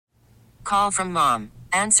Call from mom.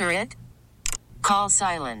 Answer it. Call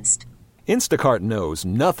silenced. Instacart knows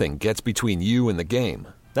nothing gets between you and the game.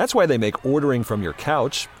 That's why they make ordering from your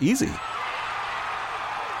couch easy.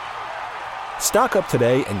 Stock up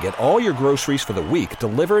today and get all your groceries for the week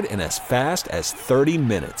delivered in as fast as 30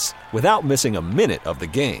 minutes without missing a minute of the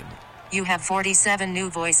game. You have 47 new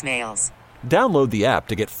voicemails. Download the app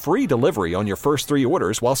to get free delivery on your first 3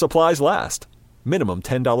 orders while supplies last. Minimum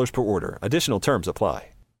 $10 per order. Additional terms apply.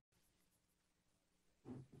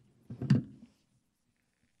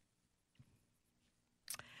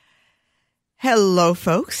 Hello,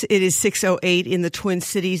 folks. It is 6:08 in the Twin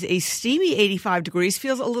Cities. A steamy 85 degrees.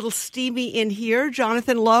 Feels a little steamy in here.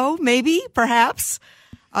 Jonathan Lowe, maybe, perhaps.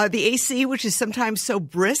 The AC, which is sometimes so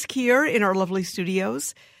brisk here in our lovely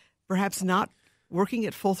studios, perhaps not working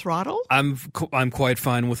at full throttle. I'm quite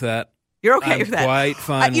fine with that. You're okay with that? Quite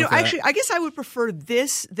fine with that. Actually, I guess I would prefer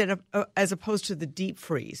this than as opposed to the deep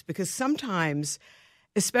freeze, because sometimes,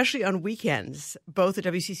 especially on weekends, both at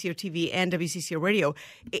WCCO TV and WCCO Radio,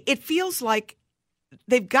 it feels like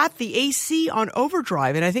they've got the AC on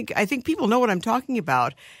overdrive, and I think people know what I'm talking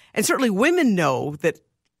about, and certainly women know that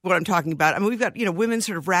what I'm talking about. I mean, we've got women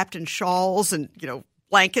sort of wrapped in shawls and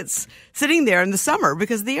blankets sitting there in the summer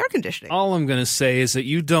because of the air conditioning. All I'm going to say is that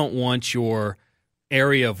you don't want your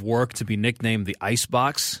area of work to be nicknamed the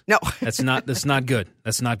icebox. No. That's not good.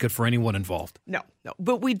 That's not good for anyone involved. No.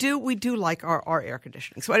 But we do like our air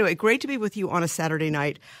conditioning. So anyway, great to be with you on a Saturday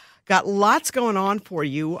night. Got lots going on for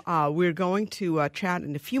you. We're going to chat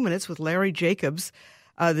in a few minutes with Larry Jacobs,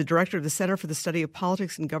 the director of the Center for the Study of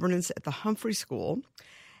Politics and Governance at the Humphrey School,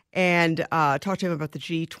 and talk to him about the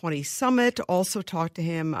G20 summit. Also talk to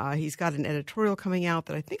him. He's got an editorial coming out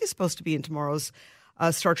that I think is supposed to be in tomorrow's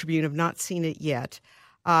Star Tribune. I've not seen it yet.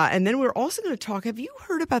 And then we're also going to talk. Have you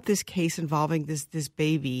heard about this case involving this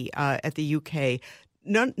baby at the UK?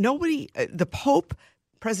 Nobody, the Pope,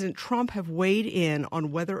 President Trump have weighed in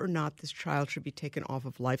on whether or not this child should be taken off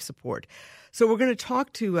of life support. So we're going to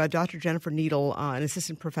talk to Dr. Jennifer Needle, an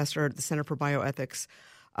assistant professor at the Center for Bioethics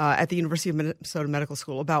at the University of Minnesota Medical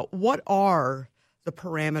School, about what are the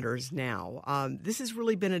parameters now. This has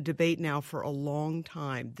really been a debate now for a long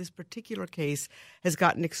time. This particular case has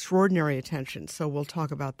gotten extraordinary attention, so we'll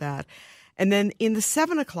talk about that. And then in the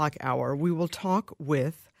 7 o'clock hour, we will talk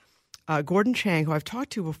with Gordon Chang, who I've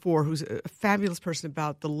talked to before, who's a fabulous person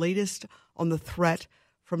about the latest on the threat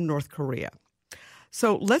from North Korea.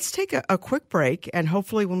 So let's take a quick break, and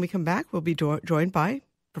hopefully when we come back, we'll be joined by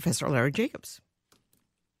Professor Larry Jacobs.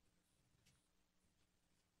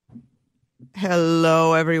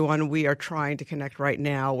 Hello, everyone. We are trying to connect right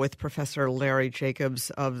now with Professor Larry Jacobs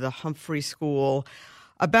of the Humphrey School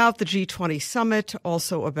about the G20 summit,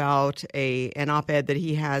 also about an op-ed that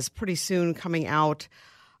he has pretty soon coming out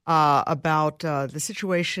about the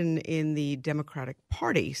situation in the Democratic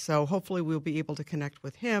Party. So hopefully we'll be able to connect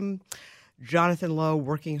with him. Jonathan Lowe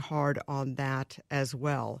working hard on that as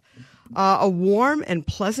well. A warm and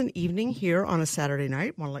pleasant evening here on a Saturday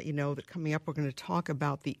night. I want to let you know that coming up we're going to talk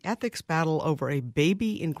about the ethics battle over a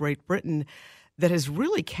baby in Great Britain that has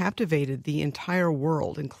really captivated the entire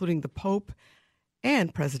world, including the Pope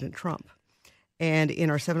and President Trump. And in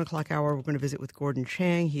our 7 o'clock hour, we're going to visit with Gordon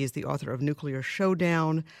Chang. He is the author of Nuclear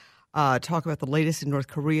Showdown, talk about the latest in North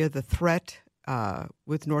Korea, the threat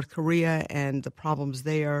with North Korea and the problems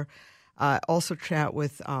there. Also chat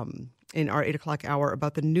with, in our 8 o'clock hour,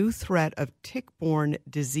 about the new threat of tick-borne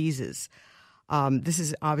diseases. This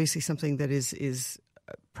is obviously something that is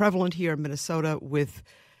prevalent here in Minnesota with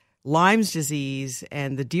Lyme's disease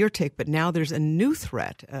and the deer tick, but now there's a new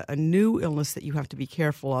threat, a new illness that you have to be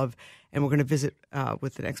careful of, and we're going to visit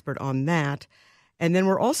with an expert on that. And then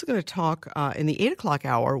we're also going to talk in the 8 o'clock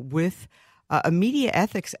hour with a media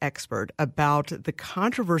ethics expert about the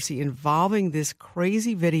controversy involving this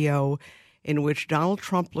crazy video in which Donald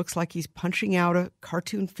Trump looks like he's punching out a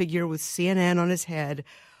cartoon figure with CNN on his head.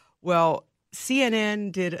 Well,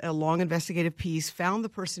 CNN did a long investigative piece, found the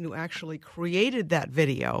person who actually created that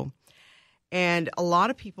video, and a lot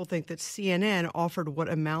of people think that CNN offered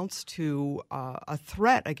what amounts to a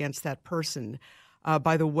threat against that person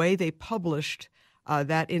by the way they published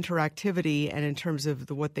that interactivity and in terms of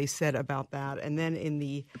what they said about that. And then in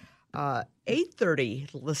the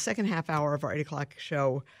 8:30, the second half hour of our 8 o'clock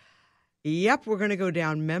show, we're going to go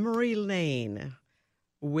down memory lane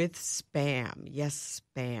with spam. Yes,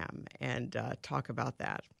 spam, and talk about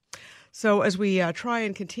that. So as we try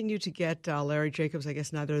and continue to get Larry Jacobs, I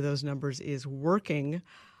guess neither of those numbers is working.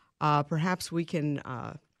 Perhaps we can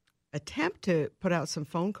attempt to put out some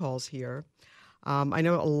phone calls here. I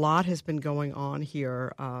know a lot has been going on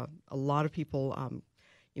here. A lot of people,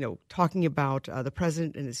 talking about the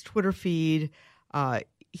president and his Twitter feed.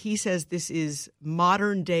 He says this is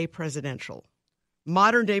modern day presidential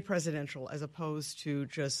as opposed to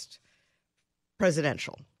just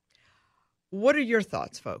presidential. What are your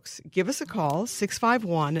thoughts, folks? Give us a call,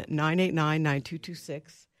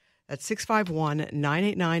 651-989-9226. That's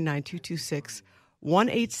 651-989-9226,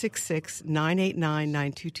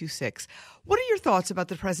 1-866-989-9226. What are your thoughts about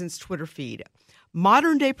the president's Twitter feed?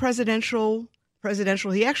 Modern day presidential.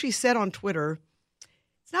 He actually said on Twitter,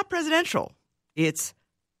 it's not presidential. It's,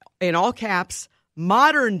 in all caps,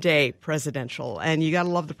 modern day presidential. And you got to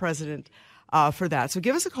love the president for that. So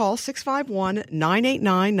give us a call,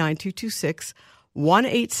 651-989-9226,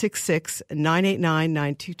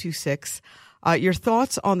 1-866-989-9226. Your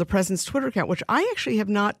thoughts on the president's Twitter account, which I actually have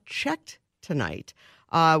not checked tonight,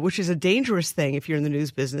 which is a dangerous thing if you're in the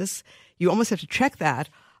news business. You almost have to check that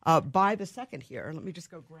by the second here. Let me just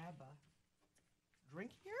go grab a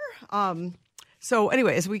drink here. So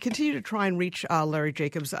anyway, as we continue to try and reach Larry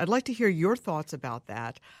Jacobs, I'd like to hear your thoughts about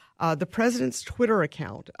that. The president's Twitter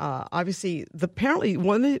account, obviously, apparently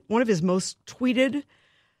one of his most tweeted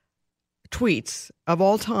tweets of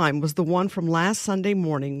all time was the one from last Sunday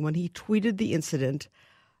morning when he tweeted the incident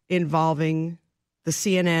involving the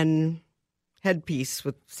CNN headpiece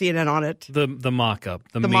with CNN on it. The mock-up,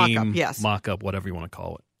 the meme mock-up, yes. Mock-up, whatever you want to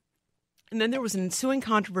call it. And then there was an ensuing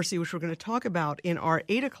controversy, which we're going to talk about in our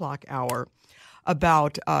 8 o'clock hour,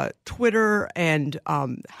 about Twitter and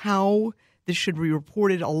how this should be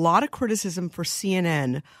reported. A lot of criticism for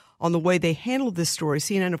CNN on the way they handled this story.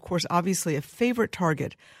 CNN, of course, obviously a favorite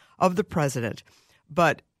target of the president.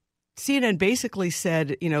 But CNN basically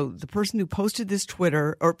said, the person who posted this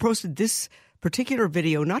particular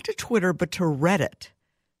video, not to Twitter, but to Reddit,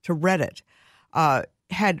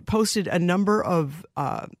 had posted a number of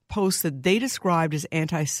posts that they described as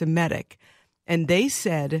anti-Semitic. And they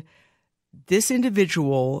said, this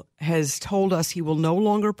individual has told us he will no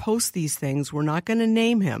longer post these things. We're not going to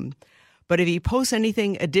name him. But if he posts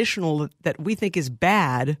anything additional that we think is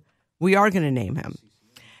bad, we are going to name him.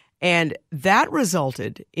 And that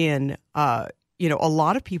resulted in, a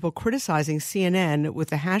lot of people criticizing CNN with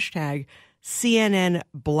the hashtag CNN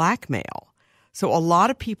blackmail. So a lot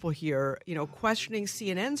of people here, questioning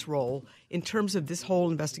CNN's role in terms of this whole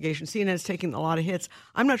investigation. CNN is taking a lot of hits.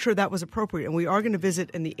 I'm not sure that was appropriate. And we are going to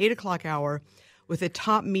visit in the 8 o'clock hour with a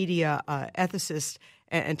top media ethicist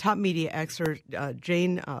and top media expert,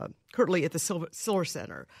 Jane Kirtley at the Siller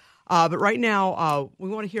Center. But right now, we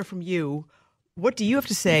want to hear from you. What do you have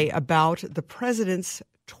to say about the president's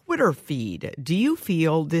Twitter feed? Do you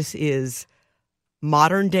feel this is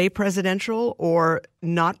modern day presidential or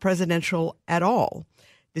not presidential at all?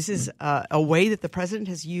 This is a way that the president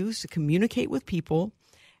has used to communicate with people,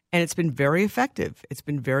 and it's been very effective. It's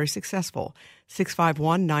been very successful.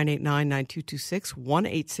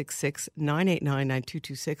 651-989-9226,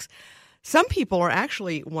 1-866-989-9226. Some people are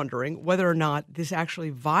actually wondering whether or not this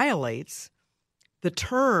actually violates the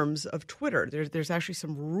terms of Twitter. There's actually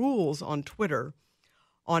some rules on Twitter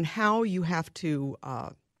on how you have to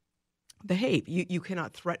behave. You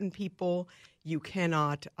cannot threaten people. You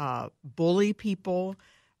cannot bully people.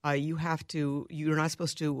 You're not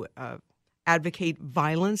supposed to advocate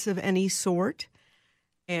violence of any sort.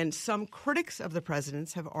 And some critics of the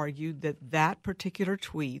president's have argued that particular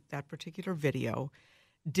tweet, that particular video,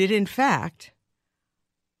 did in fact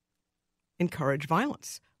encourage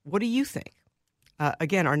violence. What do you think?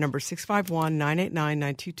 Again, our number is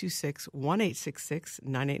 651-989-9226,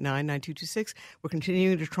 1-866-989-9226. We're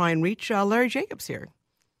continuing to try and reach Larry Jacobs here.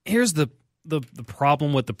 Here's the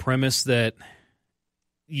problem with the premise that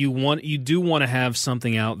you do want to have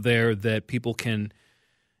something out there that people can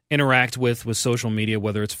interact with social media,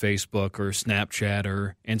 whether it's Facebook or Snapchat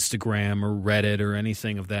or Instagram or Reddit or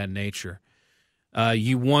anything of that nature.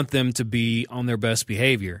 You want them to be on their best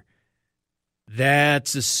behavior.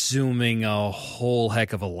 That's assuming a whole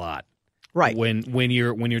heck of a lot, right? When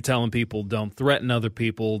you're telling people don't threaten other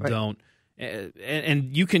people, right. Don't,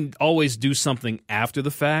 and you can always do something after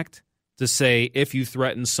the fact to say if you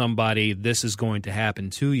threaten somebody, this is going to happen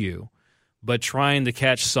to you. But trying to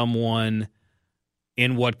catch someone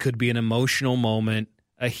in what could be an emotional moment,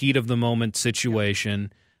 a heat of the moment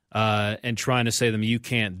situation, and trying to say to them you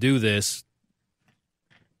can't do this.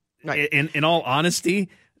 Right. In all honesty.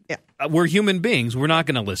 Yeah. We're human beings. We're not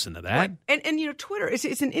going to listen to that. Right. And Twitter,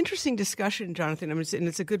 it's an interesting discussion, Jonathan, and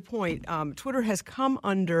it's a good point. Twitter has come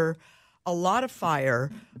under a lot of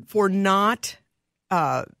fire for not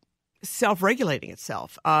self-regulating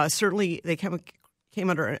itself. Certainly, they came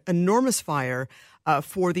under enormous fire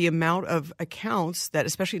for the amount of accounts that,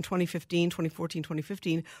 especially in 2014,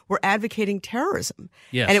 2015, were advocating terrorism.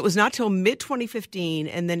 Yes. And it was not till mid-2015,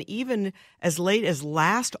 and then even as late as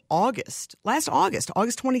last August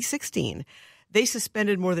 2016, they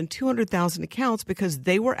suspended more than 200,000 accounts because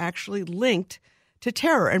they were actually linked to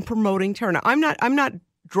terror and promoting terror. Now, I'm not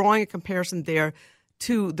drawing a comparison there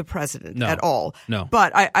to the president at all. No.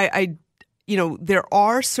 But I there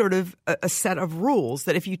are sort of a set of rules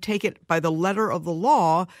that if you take it by the letter of the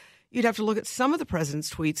law, you'd have to look at some of the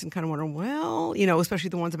president's tweets and kind of wonder, well, especially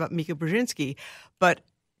the ones about Mika Brzezinski. But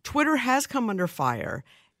Twitter has come under fire,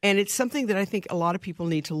 and it's something that I think a lot of people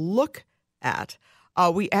need to look at.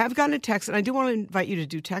 We have gotten a text, and I do want to invite you to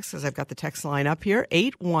do text because I've got the text line up here,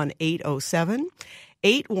 81807.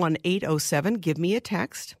 81807. Give me a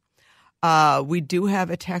text. We do have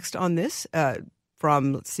a text on this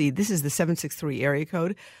from, let's see, this is the 763 area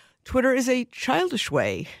code. Twitter is a childish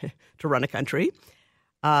way to run a country.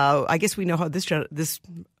 I guess we know how this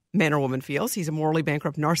man or woman feels. He's a morally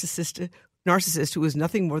bankrupt narcissist who is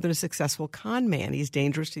nothing more than a successful con man. He's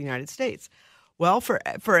dangerous to the United States. Well, for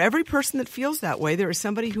every person that feels that way, there is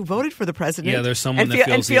somebody who voted for the president. Yeah, there's someone that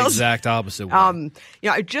feels the exact opposite way.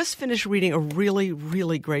 I just finished reading a really,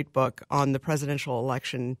 really great book on the presidential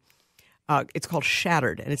election. It's called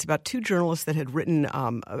Shattered, and it's about two journalists that had written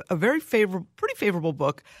a pretty favorable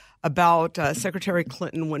book about Secretary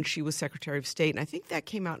Clinton when she was Secretary of State, and I think that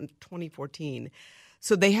came out in 2014.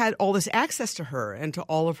 So they had all this access to her and to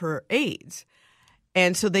all of her aides,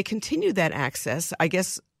 and so they continued that access. I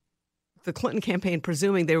guess the Clinton campaign,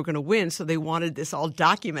 presuming they were going to win, so they wanted this all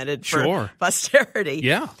documented for posterity.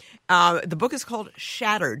 Yeah. The book is called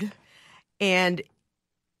Shattered, and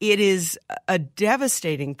it is a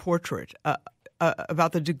devastating portrait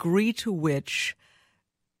about the degree to which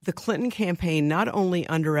the Clinton campaign not only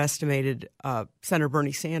underestimated Senator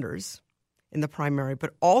Bernie Sanders in the primary,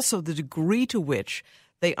 but also the degree to which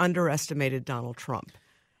they underestimated Donald Trump.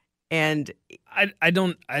 And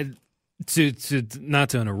not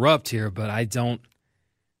to interrupt here, but I don't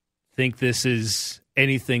think this is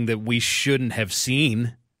anything that we shouldn't have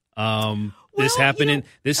seen. This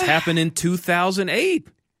happened in 2008.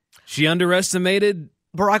 She underestimated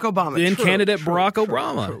Barack Obama, then candidate Barack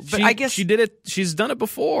Obama. True. But I guess she did it. She's done it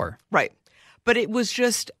before, right? But it was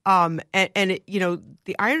just,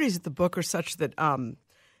 the ironies of the book are such that,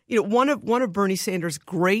 one of Bernie Sanders'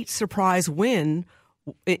 great surprise win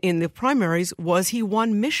in the primaries was he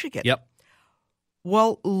won Michigan. Yep.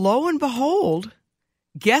 Well, lo and behold,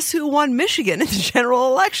 guess who won Michigan in the general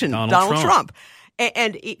election? Donald Trump.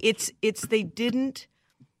 And it's they didn't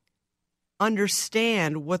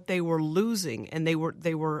understand what they were losing, and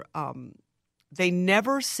they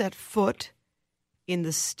never set foot in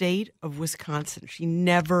the state of Wisconsin. She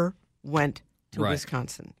never went to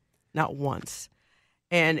Wisconsin, not once.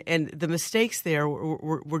 And the mistakes there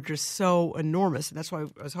were just so enormous, and that's why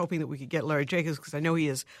I was hoping that we could get Larry Jacobs, because I know he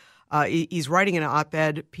is. He's writing an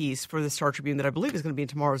op-ed piece for the Star Tribune that I believe is going to be in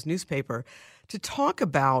tomorrow's newspaper to talk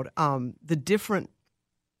about the different.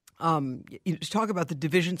 To talk about the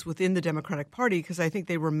divisions within the Democratic Party, because I think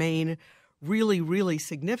they remain really, really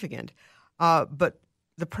significant. But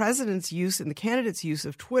the president's use and the candidate's use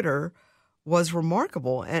of Twitter was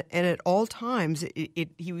remarkable, and at all times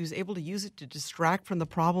he was able to use it to distract from the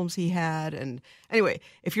problems he had. And anyway,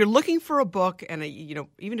 if you're looking for a book, and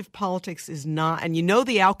even if politics is not, and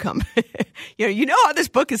the outcome, you know how this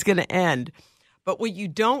book is going to end. But what you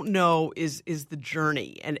don't know is the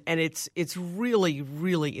journey, and it's really,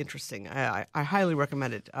 really interesting. I highly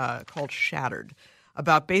recommend it, called Shattered,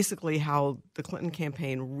 about basically how the Clinton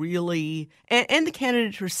campaign really, and the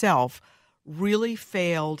candidate herself, really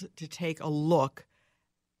failed to take a look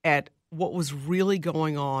at what was really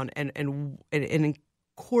going on and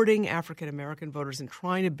courting African-American voters and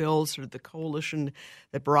trying to build sort of the coalition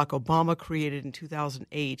that Barack Obama created in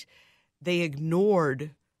 2008. They ignored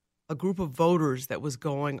a group of voters that was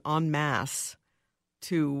going en masse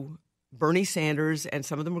to Bernie Sanders, and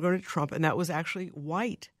some of them were going to Trump, and that was actually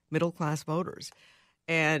white middle-class voters.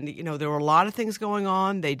 And, there were a lot of things going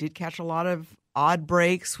on. They did catch a lot of odd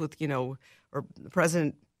breaks with, or the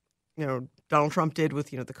president, Donald Trump did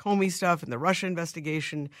with, the Comey stuff and the Russia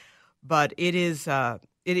investigation. But it is a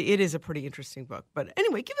pretty interesting book. But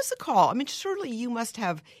anyway, give us a call. I mean, certainly you must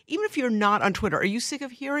have, even if you're not on Twitter, are you sick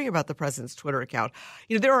of hearing about the president's Twitter account?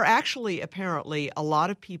 There are actually apparently a lot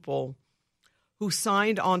of people who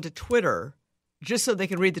signed on to Twitter just so they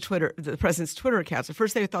could read the president's Twitter accounts. At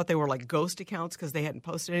first they thought they were like ghost accounts because they hadn't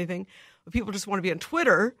posted anything. But people just want to be on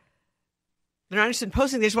Twitter. They're not interested in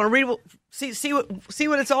posting. They just want to read, see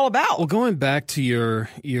what it's all about. Well, going back to your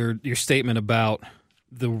statement about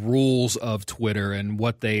the rules of Twitter and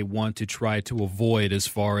what they want to try to avoid as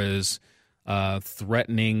far as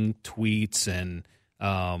threatening tweets and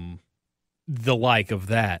the like of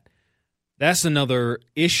that. That's another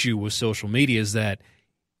issue with social media is that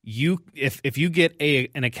if you get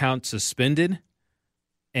an account suspended,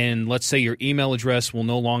 and let's say your email address will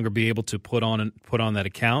no longer be able to put on that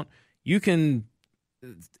account, you can.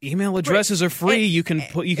 Email addresses are free. You can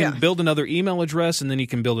build another email address, and then you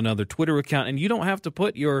can build another Twitter account, and you don't have to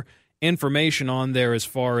put your information on there as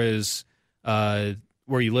far as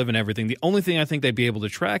where you live and everything. The only thing I think they'd be able to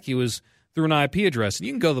track you is through an IP address. And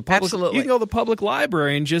you can go to the public. Absolutely. You can go to the public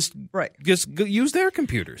library and just use their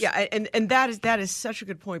computers. Yeah, and that is such a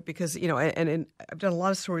good point because and I've done a lot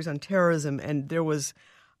of stories on terrorism, and there was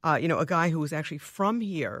a guy who was actually from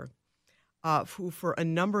here. Who for a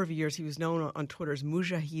number of years he was known on Twitter as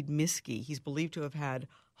Mujahid Miski. He's believed to have had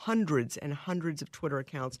hundreds and hundreds of Twitter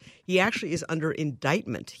accounts. He actually is under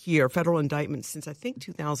indictment here, federal indictment, since I think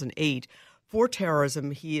 2008 for terrorism.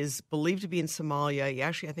 He is believed to be in Somalia. He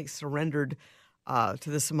actually, I think, surrendered to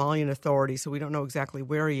the Somalian authorities, so we don't know exactly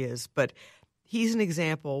where he is. But he's an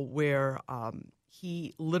example where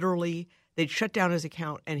he literally, they'd shut down his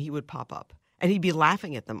account and he would pop up. And he'd be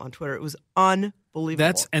laughing at them on Twitter. It was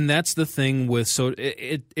unbelievable. That's the thing with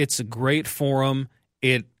it's a great forum.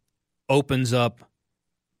 It opens up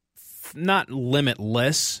not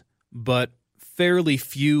limitless, but fairly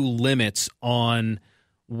few limits on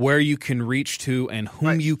where you can reach to and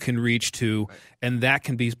whom you can reach to, and that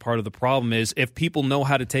can be part of the problem. Is if people know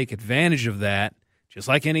how to take advantage of that, just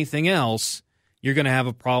like anything else, you're going to have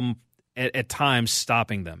a problem at times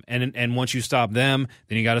stopping them. And once you stop them,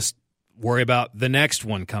 then you got to worry about the next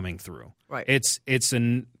one coming through. Right. It's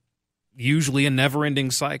usually a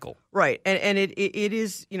never-ending cycle. Right. And it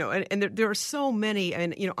is, and there are so many,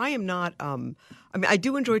 and I am not I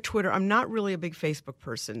do enjoy Twitter. I'm not really a big Facebook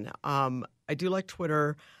person. I do like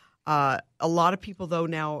Twitter. A lot of people though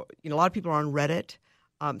now, a lot of people are on Reddit.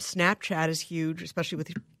 Snapchat is huge, especially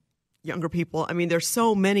with younger people. I mean, there's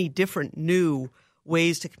so many different new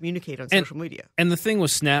ways to communicate on social media. And the thing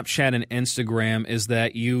with Snapchat and Instagram is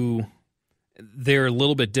that they're a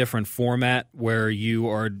little bit different format where you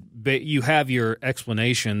have your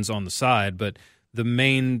explanations on the side, but the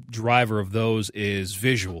main driver of those is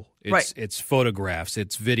visual. It's photographs,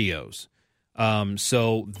 it's videos.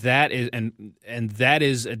 So that is and that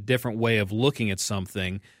is a different way of looking at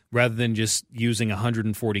something rather than just using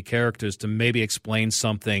 140 characters to maybe explain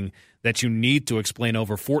something that you need to explain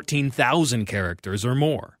over 14,000 characters or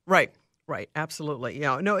more. Right. Absolutely.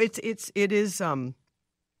 Yeah. No, it is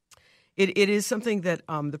something that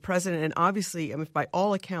the president, and obviously, by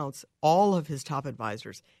all accounts, all of his top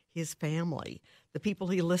advisors, his family, the people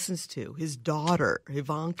he listens to, his daughter,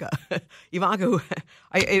 Ivanka, who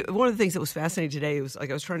one of the things that was fascinating today was I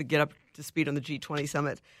was trying to get up to speed on the G20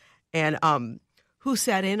 summit, and who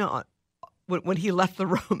sat in on when he left the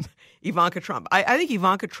room? Ivanka Trump. I think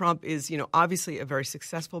Ivanka Trump is, obviously a very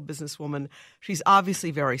successful businesswoman. She's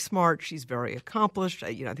obviously very smart. She's very accomplished.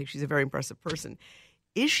 I think she's a very impressive person.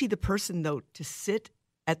 Is she the person, though, to sit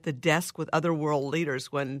at the desk with other world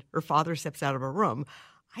leaders when her father steps out of a room?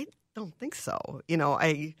 I don't think so.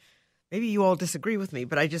 Maybe you all disagree with me,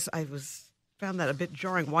 but I found that a bit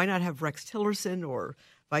jarring. Why not have Rex Tillerson or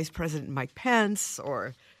Vice President Mike Pence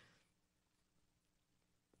or?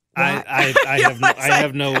 I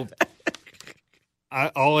have no.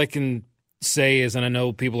 All I can say is, and I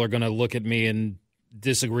know people are going to look at me and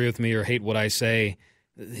disagree with me or hate what I say.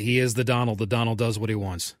 He is the Donald. The Donald does what he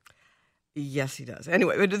wants. Yes, he does.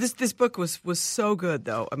 Anyway, this book was so good,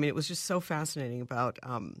 though. I mean, it was just so fascinating about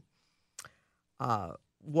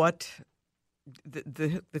what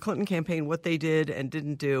the Clinton campaign, what they did and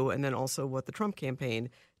didn't do, and then also what the Trump campaign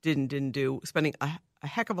didn't do, spending a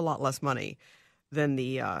heck of a lot less money than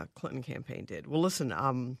the Clinton campaign did. Well,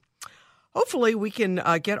 listen, hopefully we can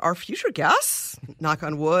get our future guests, knock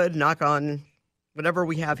on wood, knock on whatever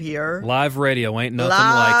we have here. Live radio ain't nothing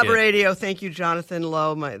like it. Live radio. Thank you, Jonathan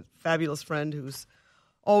Lowe, my fabulous friend who's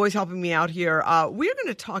always helping me out here. We're going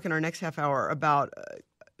to talk in our next half hour about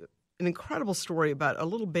an incredible story about a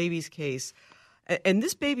little baby's case. And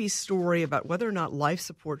this baby's story about whether or not life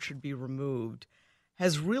support should be removed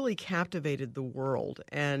has really captivated the world.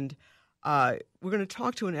 And we're going to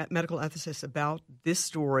talk to a medical ethicist about this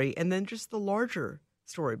story and then just the larger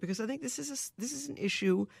story, because I think this is an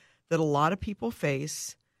issue that a lot of people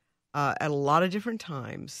face at a lot of different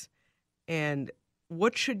times. And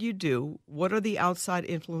what should you do? What are the outside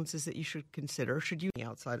influences that you should consider? Should you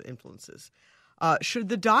outside influences? Should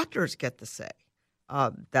the doctors get the say?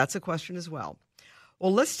 That's a question as well.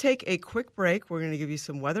 Well, let's take a quick break. We're going to give you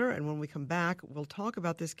some weather, and when we come back, we'll talk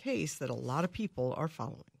about this case that a lot of people are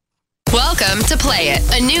following. Welcome to Play It,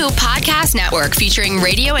 a new podcast network featuring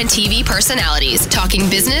radio and TV personalities talking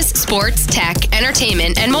business, sports, tech,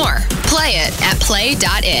 entertainment, and more. Play it at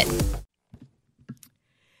play.it.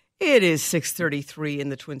 It is 6:33 in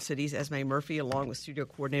the Twin Cities. Esme Murphy, along with studio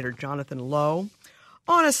coordinator Jonathan Lowe.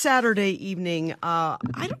 On a Saturday evening,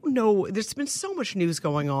 I don't know, there's been so much news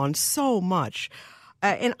going on, so much.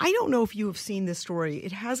 And I don't know if you have seen this story.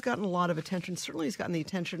 It has gotten a lot of attention. Certainly it's gotten the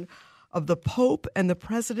attention of the Pope and the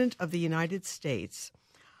President of the United States.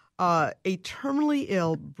 A terminally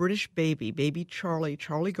ill British baby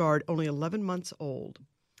Charlie Gard, only 11 months old.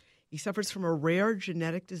 He suffers from a rare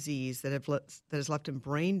genetic disease that has left him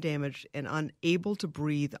brain damaged and unable to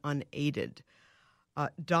breathe unaided.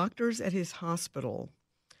 Doctors at his hospital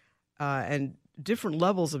and different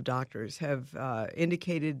levels of doctors have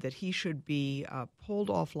indicated that he should be pulled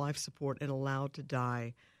off life support and allowed to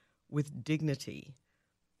die with dignity.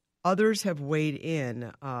 Others have weighed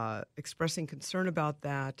in, expressing concern about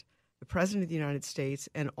that, the President of the United States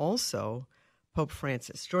and also Pope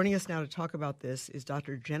Francis. Joining us now to talk about this is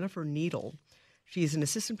Dr. Jennifer Needle. She is an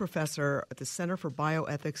assistant professor at the Center for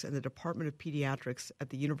Bioethics and the Department of Pediatrics at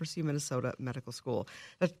the University of Minnesota Medical School.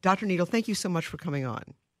 Dr. Needle, thank you so much for coming on.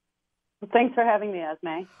 Thanks for having me, Esme.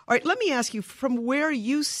 All right, let me ask you, from where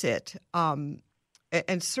you sit, and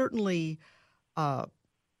certainly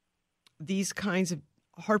these kinds of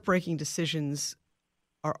heartbreaking decisions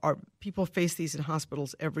are people face these in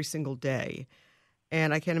hospitals every single day.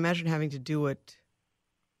 And I can imagine having to do it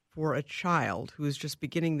for a child who is just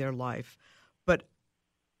beginning their life. But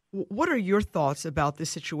what are your thoughts about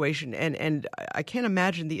this situation? And I can't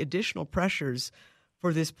imagine the additional pressures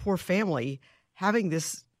for this poor family having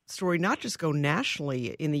this story not just go nationally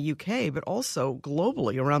in the UK, but also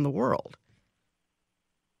globally around the world.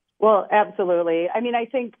 Well, absolutely. I mean, I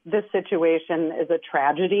think this situation is a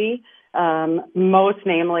tragedy, most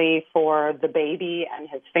namely for the baby and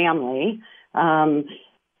his family. And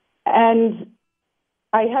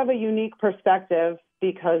I have a unique perspective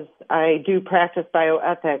because I do practice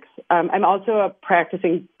bioethics. I'm also a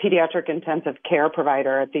practicing pediatric intensive care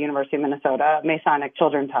provider at the University of Minnesota, Masonic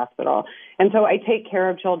Children's Hospital. And so I take care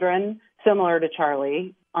of children similar to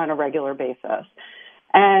Charlie on a regular basis.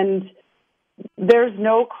 And there's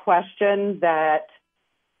no question that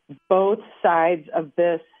both sides of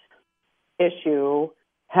this issue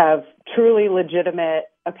have truly legitimate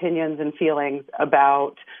opinions and feelings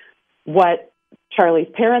about what Charlie's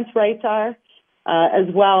parents' rights are, as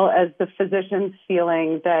well as the physicians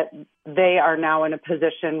feeling that they are now in a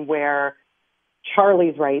position where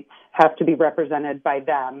Charlie's rights have to be represented by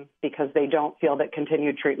them because they don't feel that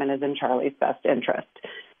continued treatment is in Charlie's best interest.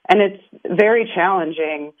 And it's very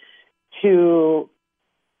challenging for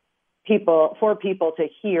people to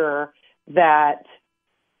hear that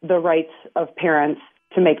the rights of parents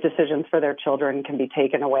to make decisions for their children can be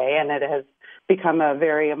taken away. And it has become a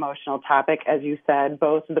very emotional topic. As you said,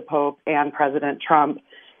 both the Pope and President Trump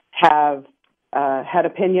have had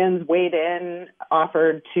opinions, weighed in,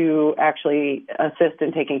 offered to actually assist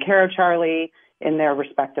in taking care of Charlie in their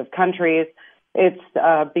respective countries. It's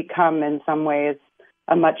become, in some ways,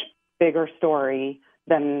 a much bigger story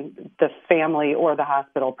than the family or the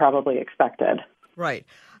hospital probably expected. Right.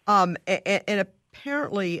 And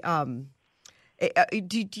apparently,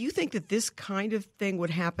 do you think that this kind of thing would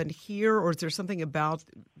happen here, or is there something about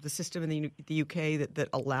the system in the UK that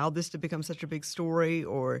allowed this to become such a big story?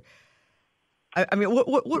 Or, I mean,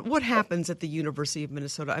 what happens at the University of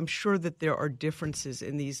Minnesota? I'm sure that there are differences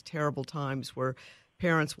in these terrible times where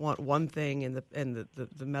parents want one thing and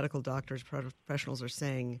the medical doctors, professionals are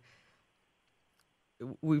saying,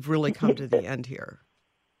 we've really come to the end here.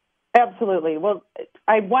 Absolutely. Well,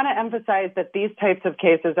 I want to emphasize that these types of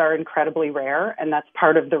cases are incredibly rare, and that's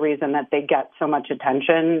part of the reason that they get so much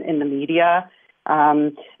attention in the media.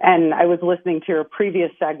 And I was listening to your previous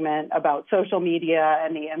segment about social media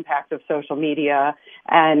and the impact of social media,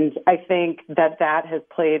 and I think that has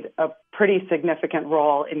played a pretty significant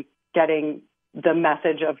role in getting the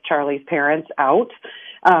message of Charlie's parents out.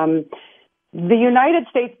 The United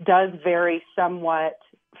States does vary somewhat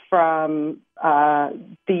from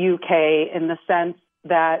the UK in the sense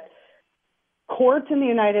that courts in the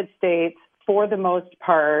United States, for the most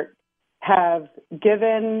part, have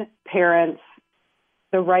given parents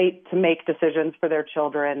the right to make decisions for their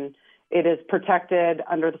children. It is protected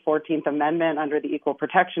under the 14th Amendment, under the Equal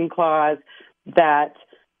Protection Clause, that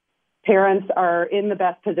parents are in the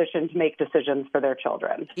best position to make decisions for their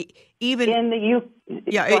children. Even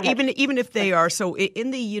if they are. So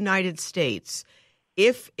in the United States,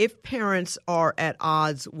 if parents are at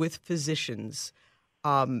odds with physicians,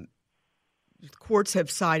 courts have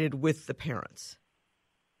sided with the parents.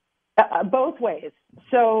 Both ways.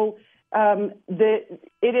 So it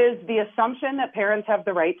is the assumption that parents have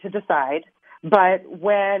the right to decide, but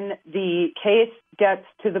when the case gets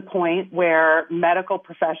to the point where medical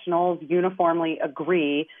professionals uniformly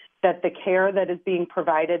agree that the care that is being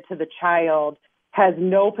provided to the child has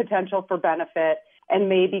no potential for benefit and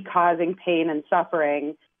may be causing pain and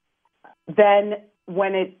suffering, then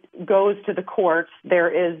when it goes to the courts, there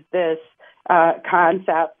is this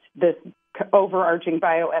concept, this overarching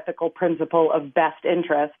bioethical principle of best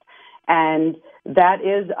interest, and that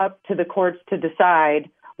is up to the courts to decide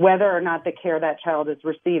whether or not the care that child is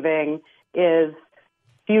receiving is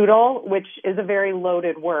futile, which is a very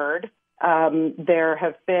loaded word. There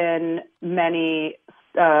have been many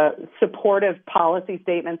supportive policy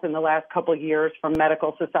statements in the last couple of years from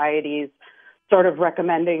medical societies sort of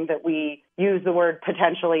recommending that we use the word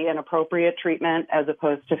potentially inappropriate treatment as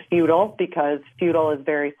opposed to futile, because futile is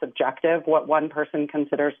very subjective. What one person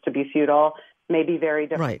considers to be futile may be very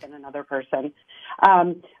different than another person.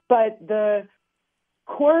 But the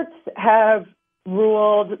courts have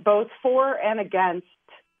ruled both for and against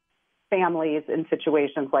families in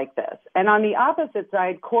situations like this. And on the opposite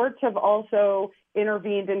side, courts have also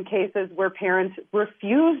intervened in cases where parents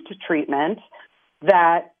refused treatment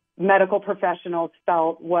that medical professionals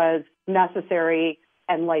felt was necessary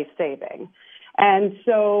and life-saving. And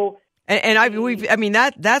so...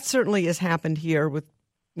 that certainly has happened here with,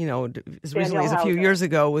 as recently as a few years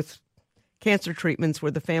ago with cancer treatments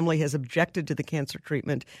where the family has objected to the cancer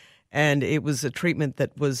treatment, and it was a treatment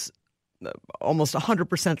that was almost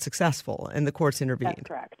 100% successful, and the courts intervened.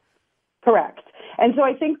 That's correct. And so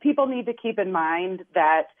I think people need to keep in mind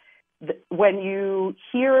that when you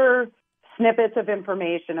hear snippets of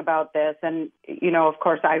information about this, and, of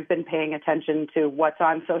course, I've been paying attention to what's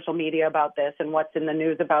on social media about this and what's in the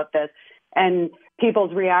news about this, and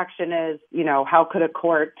people's reaction is, how could a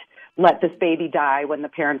court let this baby die when the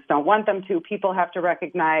parents don't want them to? People have to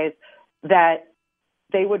recognize that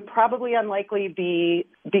they would probably unlikely be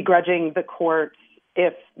begrudging the courts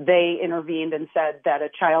if they intervened and said that a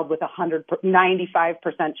child with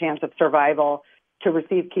 95% chance of survival to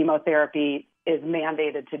receive chemotherapy is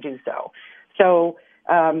mandated to do so. So,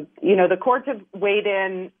 the courts have weighed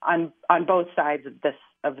in on both sides of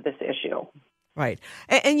this issue. Right.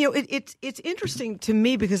 And it's interesting to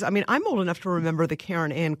me because, I'm old enough to remember the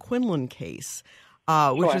Karen Ann Quinlan case,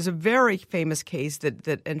 which is a very famous case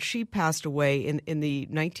and she passed away in the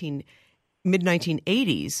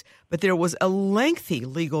mid-1980s, but there was a lengthy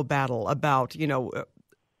legal battle about,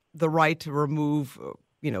 the right to remove,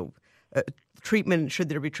 treatment. Should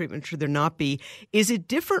there be treatment? Should there not be? Is it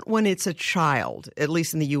different when it's a child, at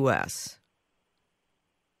least in the U.S.?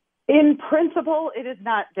 In principle, it is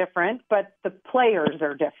not different, but the players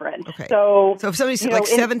are different. Okay. So if somebody's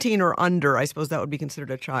 17 or under, I suppose that would be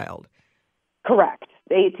considered a child. Correct.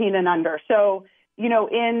 18 and under. So,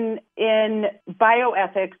 in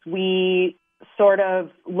bioethics, we sort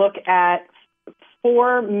of look at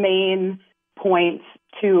four main points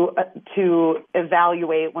to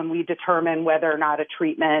evaluate when we determine whether or not a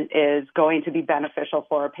treatment is going to be beneficial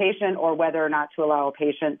for a patient or whether or not to allow a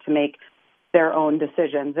patient to make their own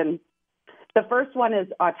decisions. And the first one is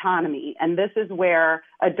autonomy. And this is where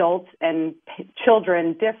adults and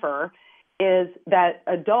children differ, is that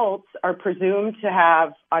adults are presumed to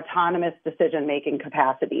have autonomous decision-making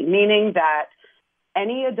capacity, meaning that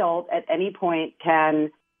any adult at any point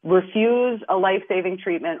can refuse a life-saving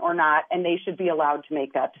treatment or not, and they should be allowed to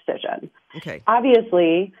make that decision. Okay.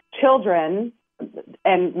 Obviously, children,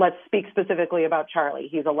 and let's speak specifically about Charlie.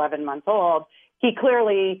 He's 11 months old. He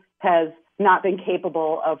clearly has not been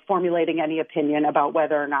capable of formulating any opinion about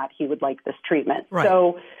whether or not he would like this treatment. Right.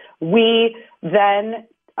 So we then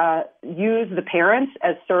use the parents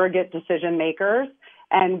as surrogate decision makers,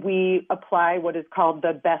 and we apply what is called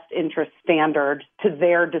the best interest standard to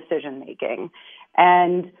their decision making.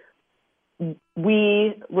 And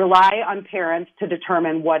we rely on parents to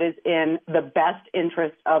determine what is in the best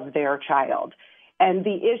interest of their child. And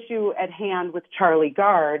the issue at hand with Charlie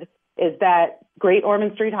Gard is that Great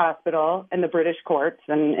Ormond Street Hospital and the British courts,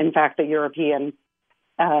 and in fact the European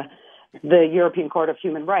Court of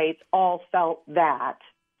Human Rights, all felt that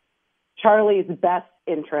Charlie's best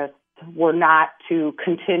interests were not to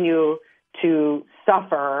continue to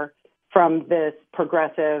suffer from this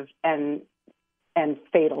progressive and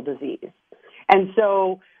fatal disease. And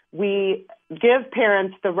so we give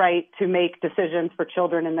parents the right to make decisions for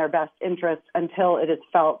children in their best interest until it is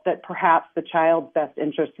felt that perhaps the child's best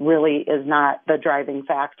interest really is not the driving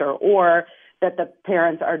factor, or that the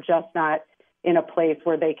parents are just not in a place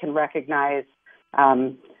where they can recognize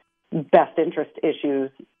best interest issues,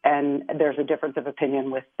 and there's a difference of opinion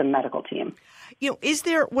with the medical team. Is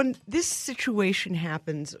there, when this situation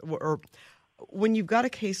happens, or when you've got a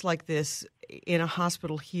case like this in a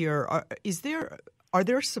hospital here, are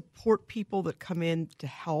there support people that come in to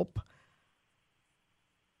help?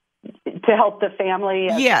 To help the family?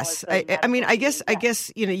 Yes. I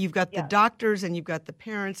guess, you've got the doctors and you've got the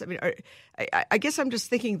parents. I guess I'm just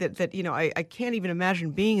thinking that I can't even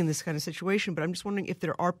imagine being in this kind of situation, but I'm just wondering if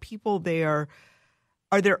there are people there.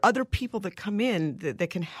 Are there other people that come in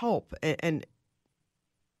that can help and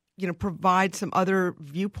provide some other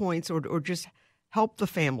viewpoints or just help the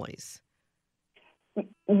families?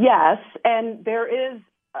 Yes, and there is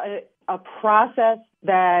a process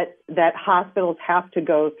that hospitals have to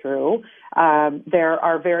go through. There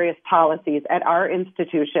are various policies at our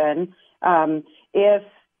institution. If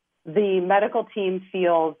the medical team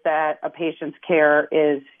feels that a patient's care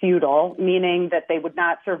is futile, meaning that they would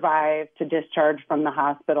not survive to discharge from the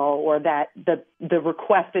hospital, or that the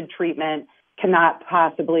requested treatment cannot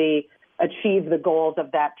possibly achieve the goals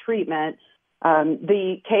of that treatment,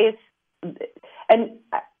 the case. And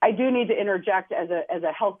I do need to interject as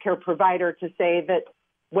a healthcare provider to say that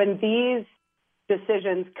when these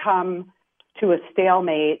decisions come to a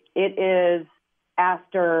stalemate, it is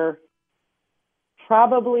after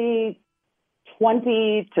probably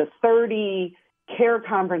 20 to 30 care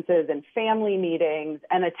conferences and family meetings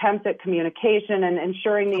and attempts at communication and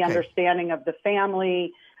ensuring the understanding of the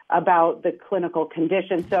family about the clinical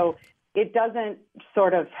condition. So it doesn't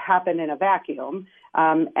sort of happen in a vacuum.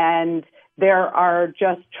 And there are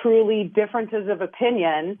just truly differences of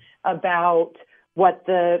opinion about what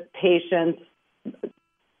the patient's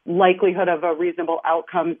likelihood of a reasonable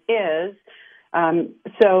outcome is.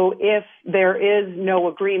 So if there is no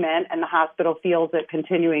agreement and the hospital feels that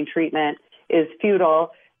continuing treatment is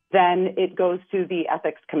futile, then it goes to the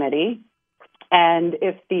ethics committee. And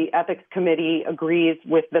if the ethics committee agrees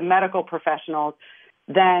with the medical professionals,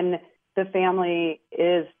 then the family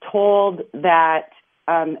is told that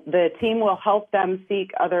the team will help them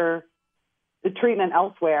seek other treatment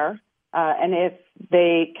elsewhere. And if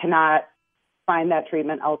they cannot find that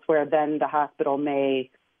treatment elsewhere, then the hospital may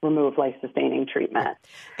remove life-sustaining treatment.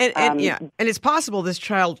 And it's possible this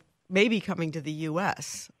child may be coming to the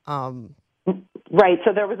U.S. Right.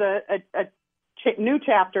 So there was a new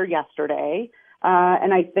chapter yesterday,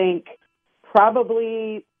 and I think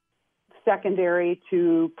probably secondary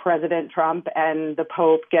to President Trump and the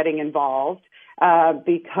Pope getting involved,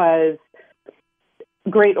 because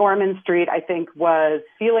Great Ormond Street, I think, was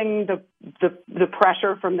feeling the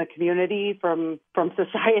pressure from the community, from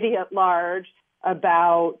society at large,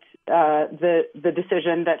 about the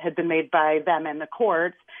decision that had been made by them and the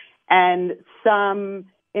courts, and some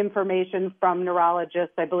information from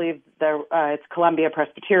neurologists. I believe it's Columbia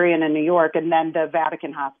Presbyterian in New York, and then the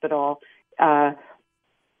Vatican Hospital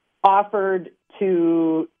offered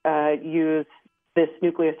to use this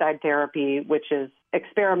nucleoside therapy, which is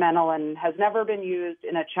experimental and has never been used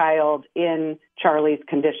in a child in Charlie's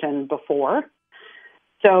condition before.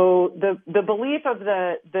 So the belief of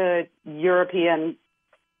the European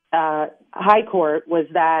High Court was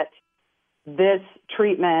that this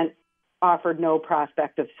treatment offered no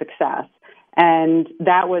prospect of success. And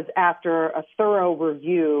that was after a thorough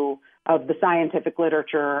review of the scientific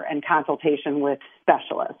literature and consultation with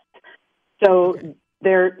specialists. So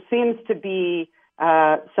there seems to be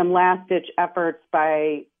some last-ditch efforts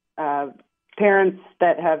by parents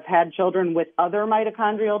that have had children with other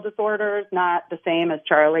mitochondrial disorders, not the same as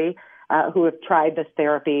Charlie, who have tried this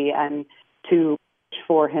therapy, and to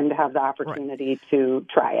for him to have the opportunity to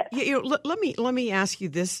try it. Yeah, let me ask you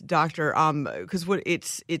this, doctor, because what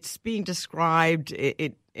it's being described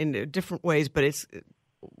in different ways, but it's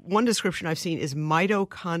one description I've seen is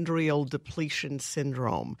mitochondrial depletion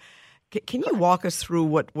syndrome. Can you walk us through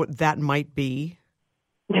what that might be?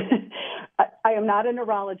 I am not a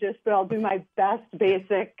neurologist, but I'll do my best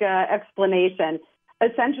basic explanation.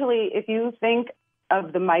 Essentially, if you think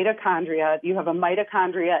of the mitochondria, you have a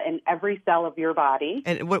mitochondria in every cell of your body.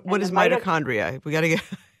 And what is mitochondria? We got to get.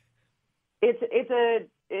 It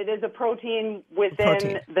is a protein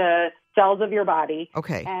within the cells of your body.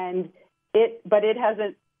 Okay. But it has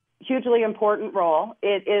a hugely important role.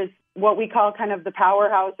 It is what we call kind of the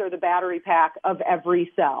powerhouse or the battery pack of every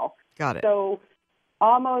cell. Got it. So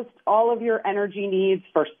almost all of your energy needs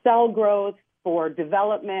for cell growth, for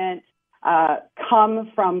development,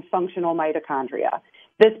 come from functional mitochondria.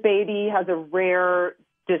 This baby has a rare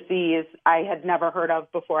disease I had never heard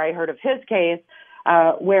of before I heard of his case,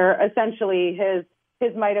 where essentially his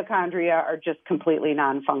his mitochondria are just completely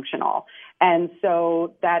non-functional. And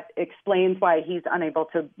so that explains why he's unable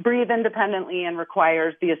to breathe independently and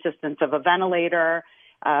requires the assistance of a ventilator.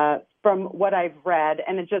 From what I've read,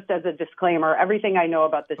 and it just as a disclaimer, everything I know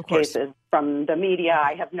about this case is from the media.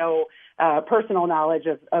 I have no personal knowledge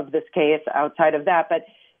of this case outside of that, but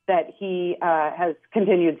that he has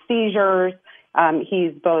continued seizures.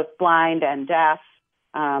 He's both blind and deaf.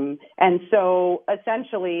 And so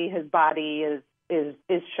essentially his body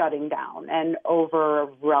is shutting down, and over a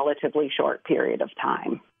relatively short period of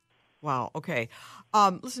time. Wow. Okay.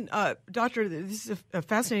 Listen, Doctor, this is a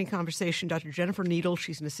fascinating conversation. Dr. Jennifer Needle,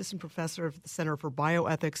 she's an assistant professor of the Center for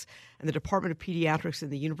Bioethics and the Department of Pediatrics in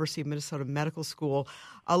the University of Minnesota Medical School.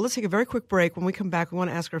 Let's take a very quick break. When we come back, we want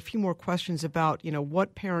to ask her a few more questions about,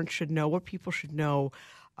 what parents should know, what people should know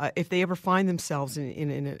if they ever find themselves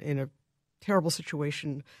in a terrible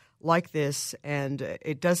situation like this. And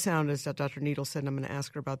it does sound, as Dr. Needle said, and I'm going to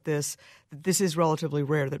ask her about this, that this is relatively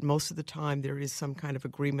rare, that most of the time there is some kind of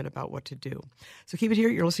agreement about what to do. So keep it here.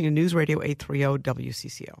 You're listening to News Radio 830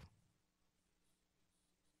 WCCO.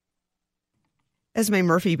 Esme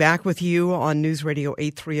Murphy back with you on News Radio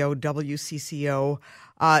 830 WCCO,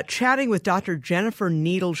 chatting with Dr. Jennifer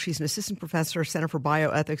Needle. She's an assistant professor, Center for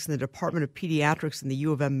Bioethics in the Department of Pediatrics in the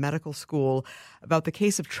U of M Medical School, about the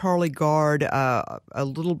case of Charlie Gard, a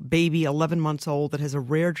little baby, 11 months old, that has a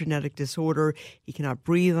rare genetic disorder. He cannot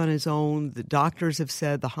breathe on his own. The doctors have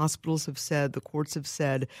said, the hospitals have said, the courts have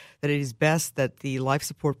said that it is best that the life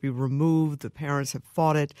support be removed. The parents have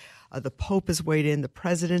fought it. The Pope has weighed in. The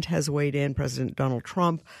president has weighed in, President Donald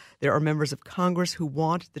Trump. There are members of Congress who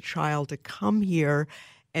want the child to come here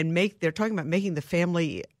and they're talking about making the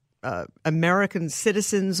family American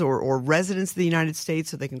citizens or residents of the United States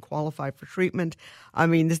so they can qualify for treatment. I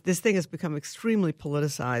mean, this thing has become extremely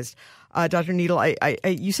politicized. Dr. Needle,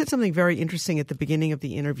 you said something very interesting at the beginning of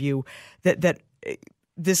the interview, that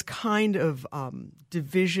this kind of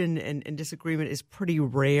division and disagreement is pretty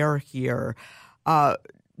rare here.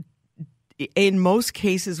 In most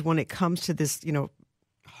cases, when it comes to this,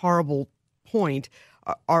 horrible point,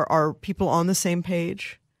 are people on the same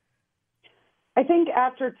page? I think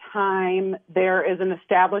after time, there is an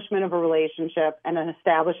establishment of a relationship and an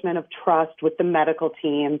establishment of trust with the medical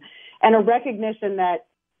team, and a recognition that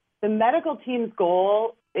the medical team's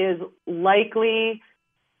goal is likely,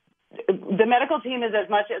 the medical team is as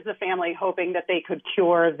much as the family hoping that they could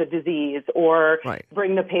cure the disease or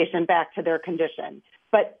bring the patient back to their condition.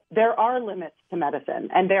 But there are limits to medicine,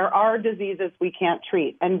 and there are diseases we can't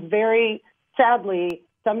treat. And very sadly,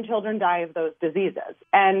 some children die of those diseases.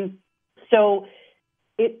 And so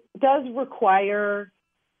it does require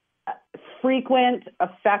frequent,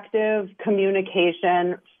 effective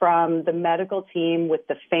communication from the medical team with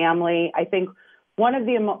the family. I think one of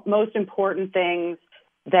the most important things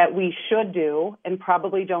that we should do, and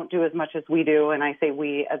probably don't do as much as we do, and I say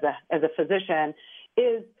we as a physician,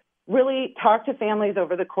 is really talk to families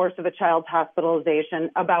over the course of a child's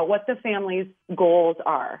hospitalization about what the family's goals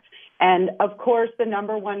are. And of course, the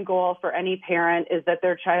number one goal for any parent is that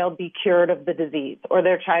their child be cured of the disease or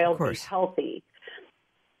their child be healthy.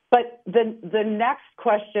 But the next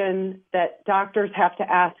question that doctors have to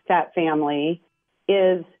ask that family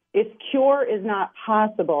is, if cure is not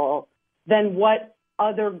possible, then what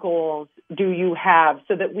other goals do you have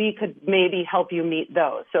so that we could maybe help you meet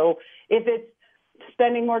those? So if it's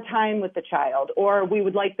spending more time with the child, or we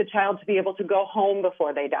would like the child to be able to go home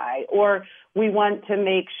before they die, or we want to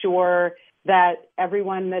make sure that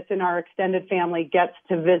everyone that's in our extended family gets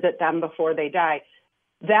to visit them before they die,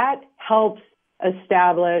 that helps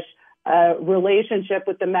establish a relationship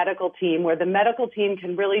with the medical team where the medical team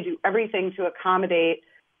can really do everything to accommodate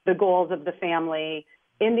the goals of the family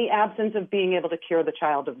in the absence of being able to cure the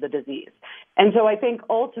child of the disease. And so I think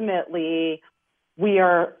ultimately we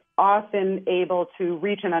are often able to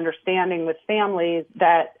reach an understanding with families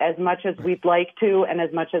that as much as we'd like to and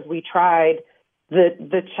as much as we tried,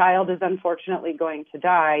 the child is unfortunately going to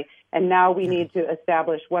die, and now we need to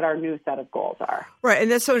establish what our new set of goals are. Right,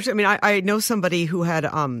 and that's so interesting. I mean, I know somebody who had,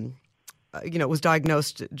 was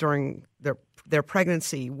diagnosed during their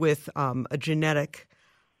pregnancy with a genetic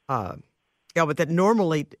ailment that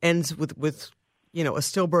normally ends with a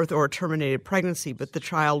stillbirth or a terminated pregnancy, but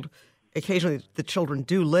occasionally the children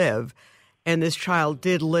do live, and this child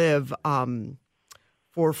did live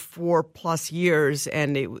for 4+ years,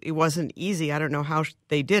 and it wasn't easy. I don't know how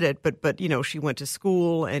they did it, but she went to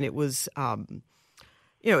school, and it was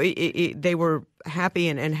they were happy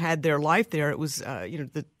and had their life there. It was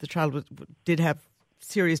the child did have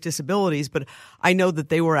serious disabilities, but I know that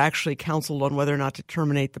they were actually counseled on whether or not to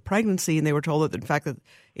terminate the pregnancy, and they were told that, in fact, that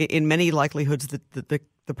in many likelihoods that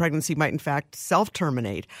the pregnancy might, in fact,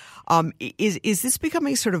 self-terminate. Is this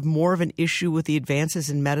becoming sort of more of an issue with the advances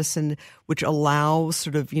in medicine, which allow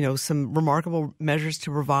sort of, some remarkable measures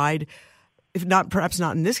to provide, if not, perhaps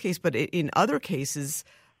not in this case, but in other cases,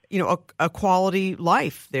 a quality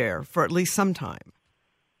life there for at least some time?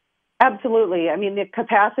 Absolutely. I mean, the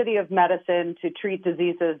capacity of medicine to treat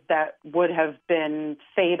diseases that would have been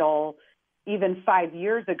fatal even 5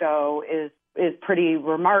 years ago is pretty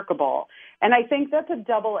remarkable. And I think that's a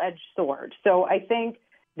double-edged sword. So I think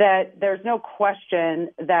that there's no question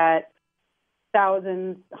that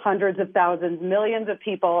thousands, hundreds of thousands, millions of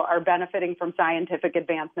people are benefiting from scientific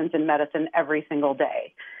advancements in medicine every single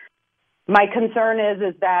day. My concern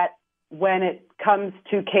is that when it comes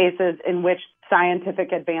to cases in which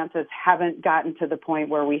scientific advances haven't gotten to the point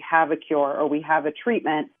where we have a cure or we have a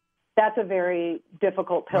treatment, that's a very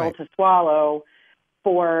difficult pill to swallow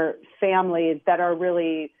for families that are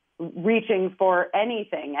really reaching for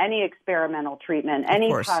anything, any experimental treatment,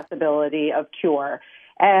 any possibility of cure.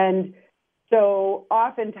 And so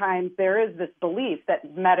oftentimes there is this belief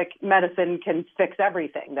that medicine can fix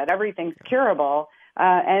everything, that everything's curable.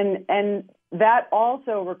 And that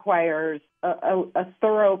also requires a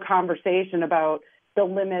thorough conversation about the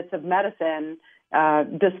limits of medicine,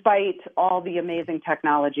 despite all the amazing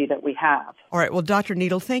technology that we have. All right. Well, Dr.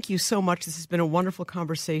 Needle, thank you so much. This has been a wonderful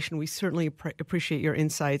conversation. We certainly appreciate your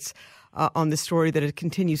insights on the story that it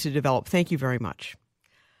continues to develop. Thank you very much.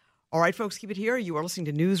 All right, folks, keep it here. You are listening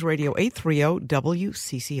to News Radio 830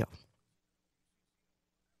 WCCO.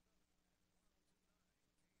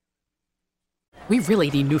 We really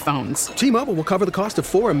need new phones. T-Mobile will cover the cost of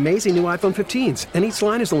 4 amazing new iPhone 15s, and each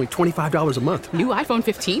line is only $25 a month. New iPhone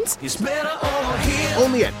 15s? It's better over here.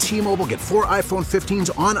 Only at T-Mobile, get 4 iPhone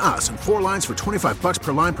 15s on us and 4 lines for $25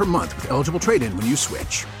 per line per month with eligible trade-in when you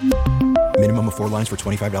switch. Minimum of 4 lines for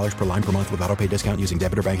 $25 per line per month with auto-pay discount using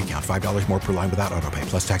debit or bank account. $5 more per line without auto-pay,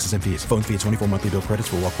 plus taxes and fees. Phone fee at 24 monthly bill credits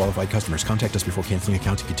for well-qualified customers. Contact us before canceling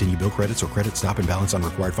account to continue bill credits or credit stop and balance on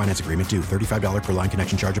required finance agreement due. $35 per line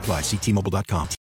connection charge applies. See T-Mobile.com.